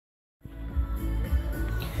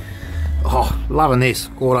Oh, loving this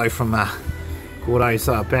Gordo from Gordo's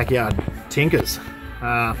Backyard Tinkers.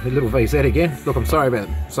 The little VZ again. Look, I'm sorry about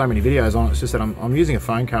so many videos on it. It's just that I'm using a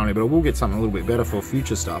phone currently, but I will get something a little bit better for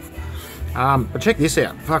future stuff. But check this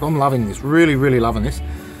out. Fuck, I'm loving this. Really, really loving this.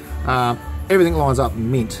 Everything lines up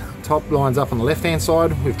mint. Top lines up on the left-hand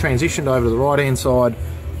side. We've transitioned over to the right-hand side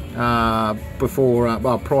prior to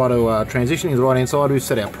transitioning to the right-hand side. We've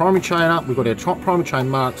set our primary chain up. We've got our primary chain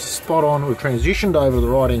marked spot on. We've transitioned over to the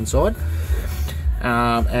right-hand side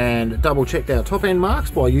and double-checked our top-end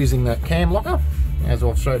marks by using that cam locker, as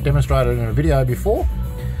I've demonstrated in a video before.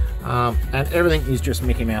 And everything is just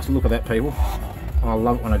Mickey Mouse. Look at that, people. I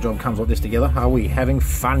love it when a job comes like this together. Are we having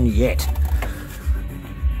fun yet?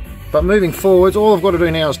 But moving forwards, all I've got to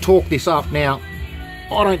do now is torque this up. Now,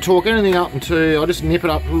 I don't torque anything up until I just nip it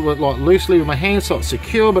up like loosely with my hands so it's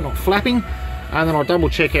secure but not flapping. And then I'll double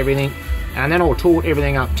check everything. And then I'll torque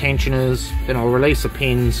everything up, tensioners. Then I'll release the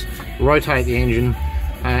pins, rotate the engine,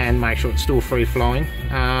 and make sure it's still free flowing.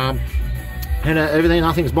 And everything,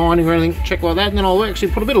 nothing's binding or anything, check like that. And then I'll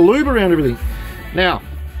actually put a bit of lube around everything. Now,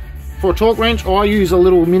 for a torque wrench, I use a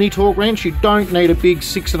little mini torque wrench. You don't need a big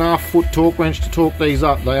 6.5 foot torque wrench to torque these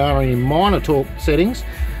up. They are in minor torque settings,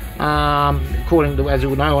 according to, as you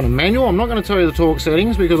would know, on a manual. I'm not going to tell you the torque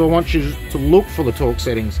settings because I want you to look for the torque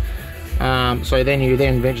settings. So then you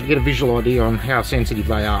eventually get a visual idea on how sensitive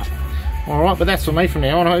they are. Alright, but that's for me from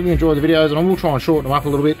now on. I hope you enjoy the videos, and I will try and shorten them up a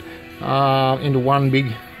little bit into one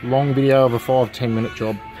big long video of a 5-10 minute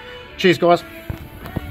job. Cheers, guys.